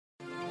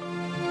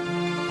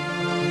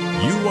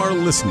You are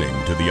listening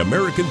to the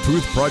American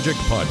Truth Project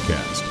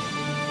podcast.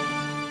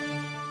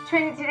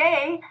 Training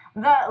today,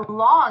 the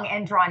long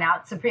and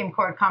drawn-out Supreme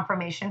Court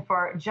confirmation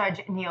for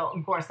Judge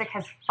Neil Gorsuch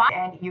has finally,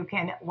 and you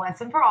can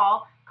once and for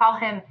all call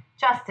him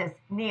Justice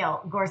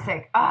Neil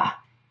Gorsuch.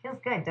 Feels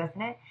good,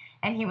 doesn't it?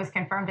 And he was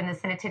confirmed in the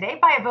Senate today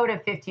by a vote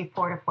of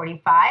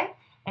 54-45.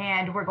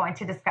 And we're going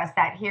to discuss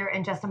that here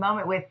in just a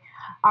moment with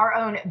our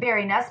own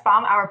Barry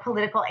Nussbaum, our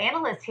political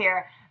analyst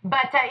here.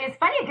 But it's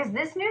funny because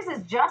this news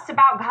has just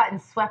about gotten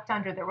swept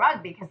under the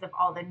rug because of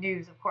all the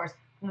news, of course,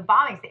 from the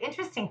bombings. The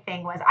interesting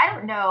thing was, I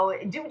don't know,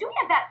 do we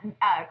have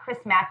that Chris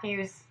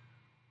Matthews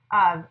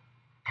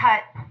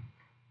cut?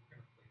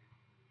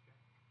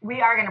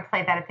 We are going to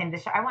play that at the end of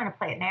the show. I want to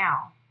play it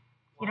now.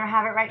 You don't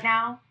have it right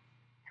now?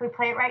 Can we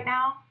play it right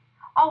now?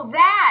 Oh,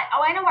 that.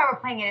 Oh, I know why we're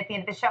playing it at the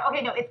end of the show.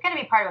 Okay, no, it's going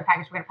to be part of a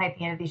package we're going to play at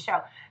the end of the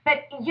show.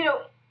 But, you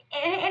know,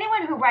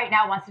 anyone who right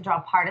now wants to draw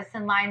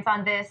partisan lines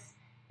on this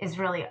is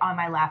really on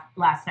my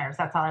last nerves.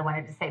 That's all I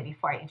wanted to say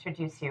before I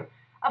introduce you,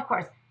 of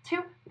course,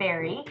 to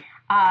Barry.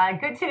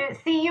 Good to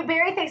see you,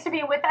 Barry. Thanks for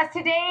being with us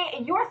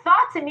today. Your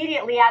thoughts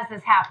immediately as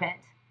this happened.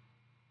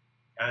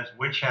 As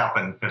which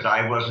happened, because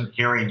I wasn't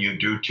hearing you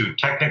due to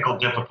technical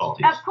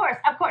difficulties. Of course.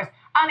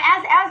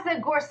 As the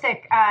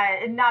Gorsuch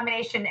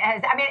nomination,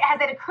 has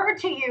it occurred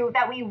to you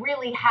that we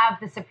really have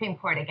the Supreme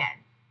Court again?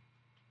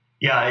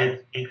 Yeah,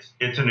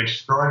 it's an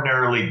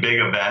extraordinarily big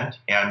event,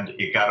 and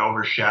it got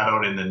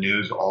overshadowed in the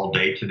news all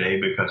day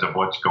today because of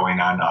what's going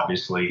on,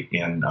 obviously,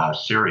 in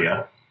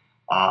Syria.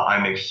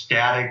 I'm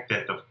ecstatic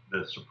that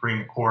the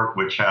Supreme Court,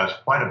 which has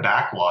quite a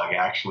backlog,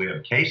 actually,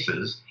 of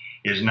cases,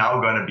 is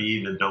now going to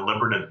be the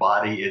deliberative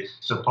body it's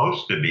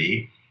supposed to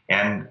be.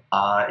 And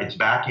it's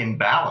back in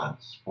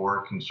balance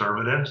for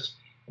conservatives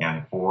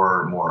and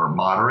for more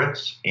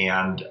moderates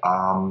and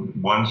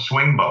one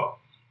swing vote.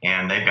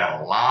 And they've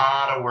got a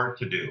lot of work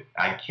to do.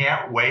 I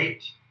can't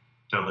wait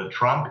till the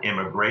Trump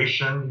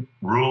immigration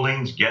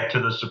rulings get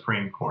to the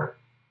Supreme Court.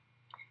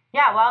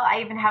 Yeah, well,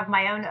 I even have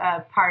my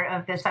own part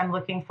of this I'm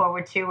looking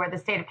forward to, where the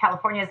state of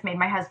California has made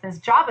my husband's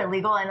job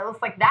illegal, and it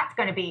looks like that's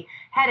going to be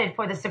headed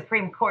for the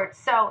Supreme Court.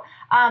 So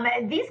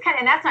and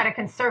that's not a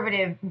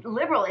conservative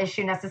liberal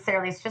issue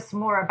necessarily. It's just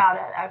more about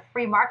a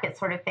free market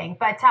sort of thing.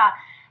 But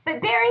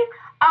Barry,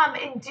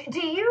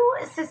 do you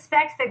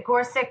suspect that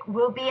Gorsuch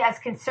will be as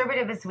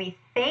conservative as we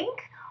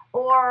think,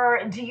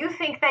 or do you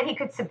think that he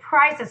could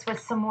surprise us with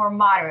some more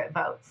moderate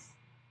votes?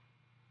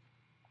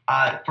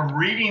 From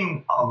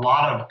reading a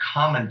lot of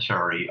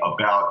commentary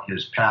about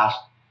his past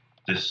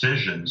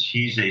decisions,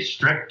 he's a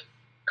strict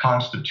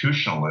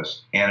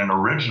constitutionalist and an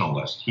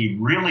originalist. He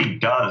really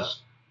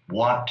does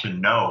want to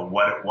know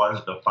what it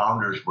was the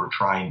founders were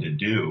trying to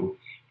do,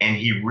 and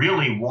he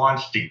really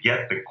wants to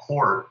get the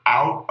court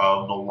out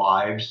of the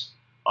lives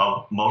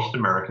of most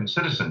American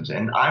citizens.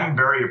 And I'm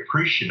very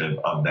appreciative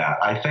of that.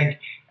 I think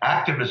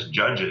activist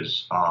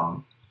judges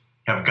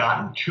have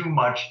gotten too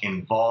much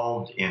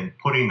involved in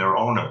putting their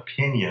own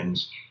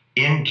opinions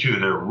into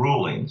their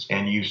rulings.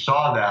 And you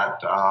saw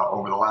that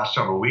over the last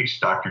several weeks,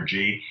 Dr.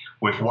 G,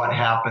 with what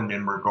happened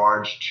in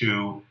regards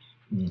to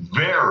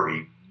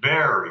very,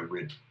 very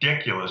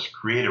ridiculous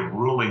creative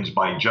rulings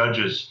by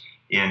judges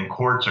in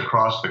courts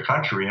across the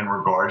country in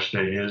regards to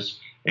his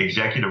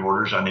executive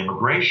orders on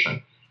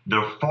immigration.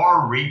 The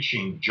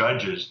far-reaching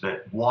judges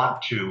that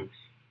want to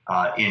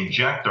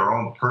inject their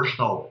own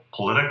personal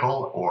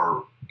political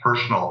or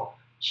personal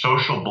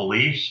social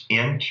beliefs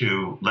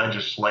into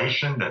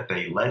legislation that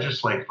they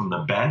legislate from the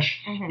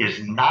bench is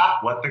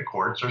not what the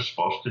courts are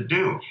supposed to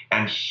do,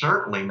 and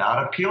certainly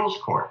not appeals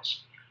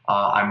courts.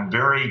 I'm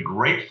very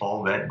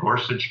grateful that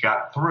Gorsuch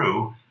got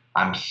through.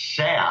 I'm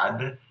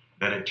sad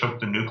that it took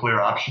the nuclear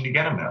option to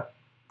get him there.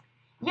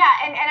 Yeah,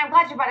 and I'm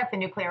glad you brought up the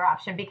nuclear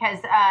option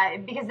because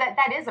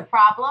that is a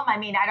problem. I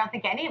mean, I don't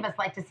think any of us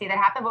like to see that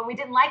happen, but we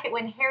didn't like it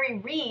when Harry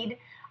Reid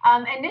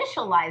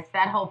initialized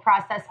that whole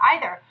process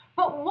either.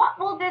 But what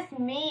will this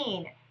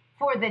mean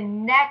for the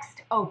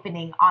next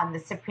opening on the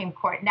Supreme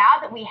Court? Now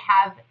that we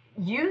have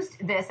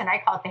used this, and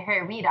I call it the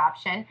Harry Reid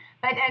option,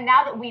 but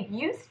now that we've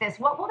used this,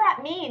 what will that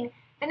mean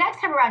the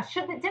next time around?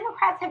 Should the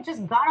Democrats have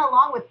just gone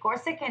along with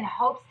Gorsuch in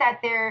hopes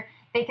that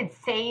they could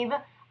save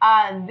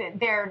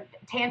their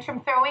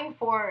tantrum throwing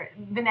for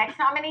the next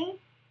nominee?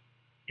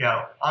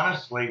 Yeah,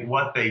 honestly,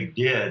 what they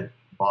did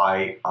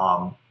by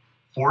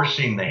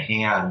forcing the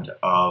hand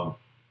of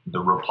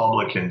the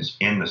Republicans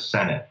in the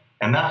Senate,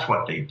 and that's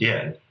what they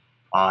did,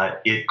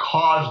 it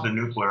caused the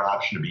nuclear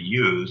option to be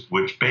used,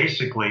 which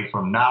basically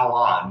from now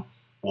on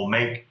will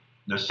make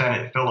the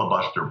Senate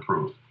filibuster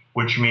proof,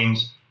 which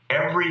means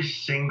every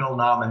single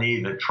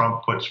nominee that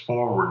Trump puts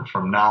forward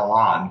from now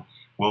on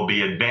will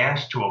be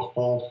advanced to a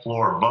full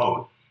floor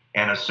vote,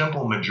 and a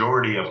simple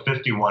majority of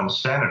 51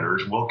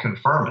 senators will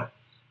confirm it.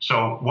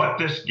 So what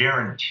this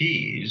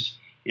guarantees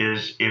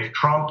is if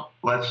Trump,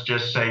 let's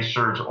just say,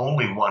 serves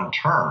only one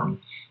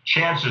term,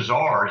 chances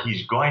are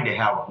he's going to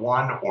have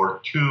one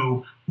or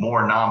two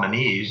more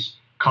nominees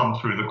come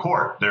through the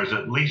court. There's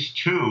at least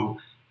two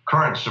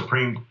current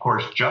Supreme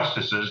Court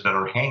justices that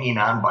are hanging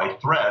on by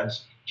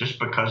threads just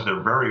because they're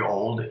very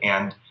old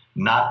and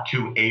not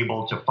too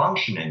able to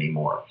function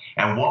anymore.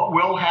 And what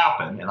will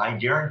happen, and I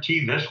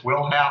guarantee this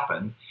will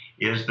happen,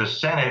 is the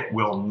Senate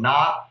will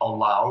not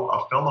allow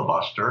a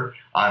filibuster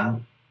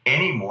on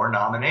any more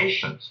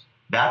nominations.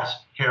 That's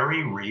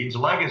Harry Reid's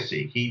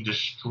legacy. He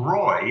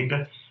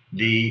destroyed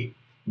the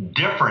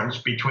difference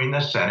between the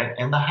Senate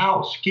and the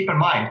House. Keep in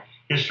mind,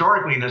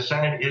 historically, the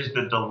Senate is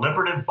the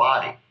deliberative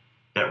body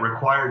that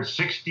required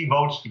 60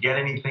 votes to get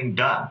anything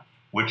done,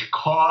 which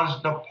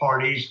caused the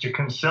parties to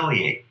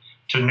conciliate,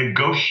 to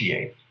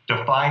negotiate,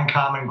 to find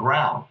common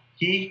ground.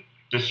 He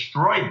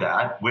destroyed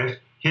that with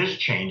his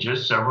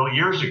changes several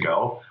years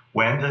ago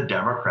when the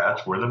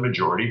Democrats were the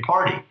majority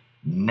party.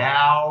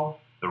 Now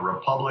the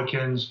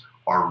Republicans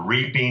are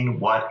reaping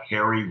what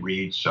Harry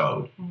Reid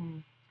sowed. Mm-hmm.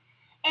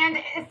 And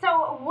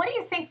so what do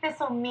you think this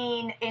will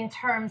mean in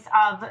terms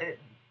of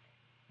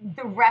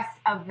the rest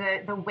of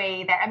the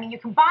way that, I mean, you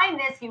combine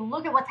this, you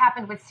look at what's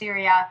happened with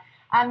Syria,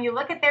 you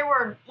look at, there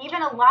were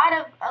even a lot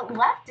of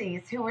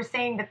lefties who were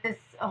saying that this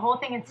whole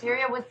thing in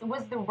Syria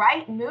was the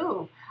right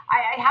move.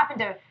 I happened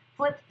to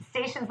flip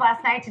stations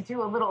last night to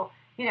do a little,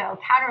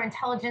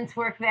 counterintelligence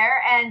work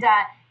there, and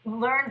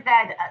learned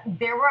that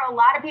there were a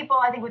lot of people,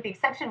 I think with the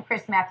exception of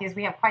Chris Matthews,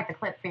 we have quite the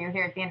clip for you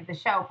here at the end of the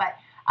show, but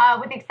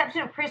with the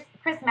exception of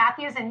Chris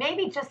Matthews and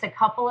maybe just a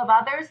couple of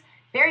others,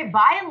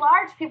 by and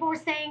large, people were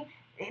saying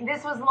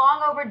this was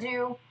long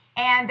overdue,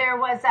 and there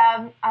was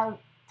a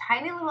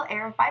tiny little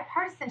air of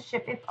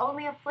bipartisanship, if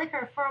only a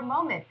flicker for a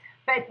moment.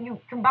 But you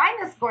combine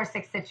this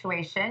Gorsuch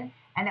situation,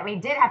 and that we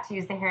did have to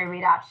use the Harry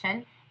Reid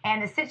option,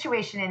 and the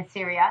situation in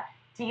Syria,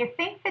 do you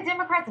think the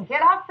Democrats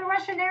get off the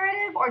Russia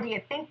narrative, or do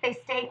you think they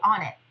stay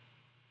on it?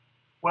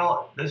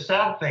 Well, the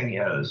sad thing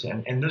is,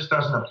 and this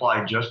doesn't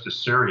apply just to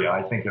Syria,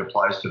 I think it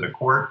applies to the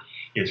court.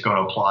 It's going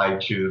to apply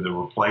to the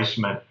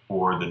replacement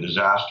for the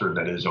disaster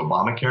that is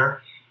Obamacare.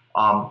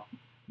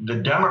 The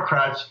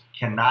Democrats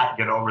cannot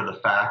get over the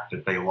fact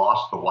that they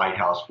lost the White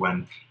House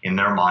when, in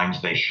their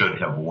minds, they should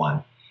have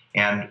won.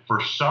 And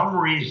for some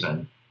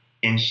reason,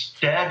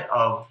 instead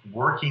of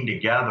working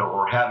together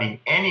or having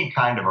any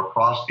kind of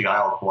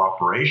across-the-aisle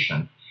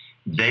cooperation,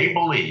 they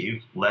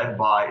believe, led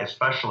by,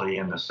 especially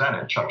in the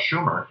Senate, Chuck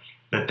Schumer,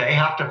 that they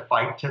have to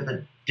fight to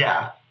the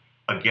death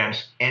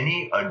against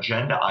any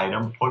agenda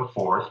item put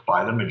forth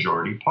by the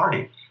majority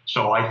party.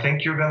 So I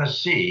think you're going to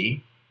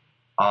see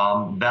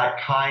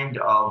that kind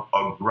of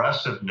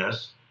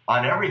aggressiveness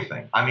on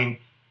everything. I mean,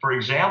 for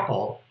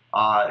example,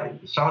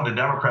 some of the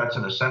Democrats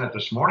in the Senate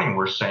this morning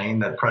were saying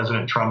that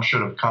President Trump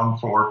should have come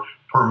for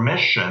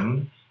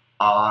permission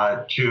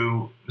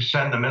to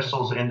send the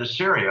missiles into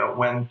Syria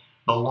when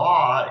the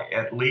law,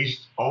 at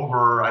least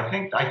over, I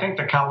think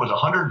the count was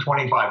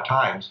 125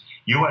 times,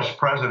 U.S.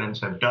 presidents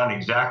have done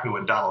exactly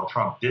what Donald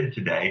Trump did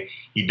today.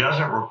 He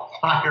doesn't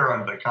require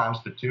under the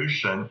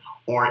Constitution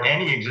or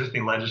any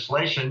existing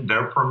legislation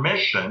their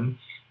permission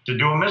to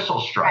do a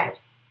missile strike. Right.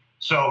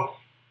 So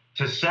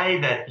to say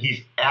that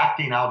he's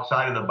acting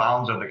outside of the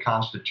bounds of the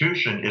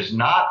Constitution is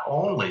not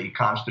only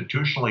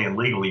constitutionally and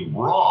legally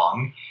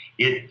wrong,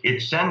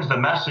 it sends the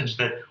message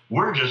that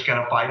we're just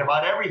going to fight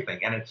about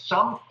everything. And at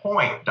some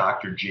point,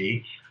 Dr.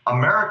 G,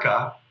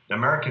 America, the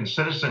American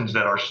citizens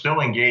that are still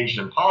engaged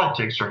in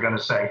politics are going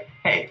to say,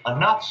 hey,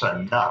 enough's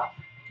enough.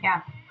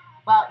 Yeah.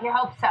 Well, you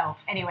hope so.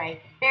 Anyway,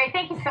 Barry,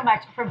 thank you so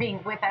much for being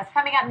with us.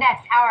 Coming up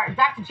next, our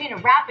Dr. Gina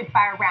Rapid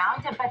Fire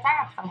Round. But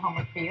I have some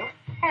homework for you.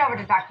 Head over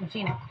to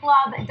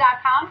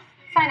drginaclub.com.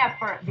 Sign up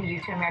for the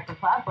U2 America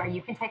Club, where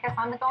you can take us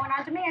on the Going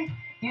On Demand.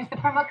 Use the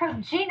promo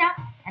code GINA,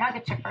 and I'll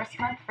get your first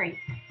month free.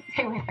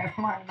 Stay with us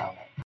more in a moment.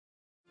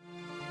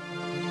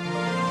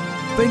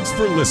 Thanks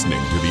for listening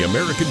to the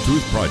American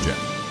Truth Project,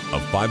 a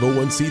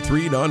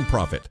 501c3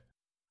 nonprofit.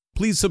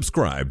 Please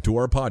subscribe to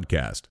our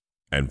podcast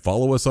and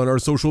follow us on our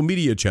social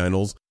media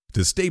channels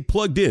to stay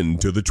plugged in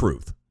to the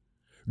truth.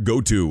 Go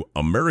to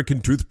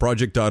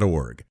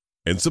americantruthproject.org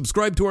and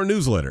subscribe to our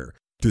newsletter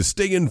to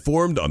stay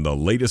informed on the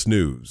latest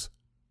news.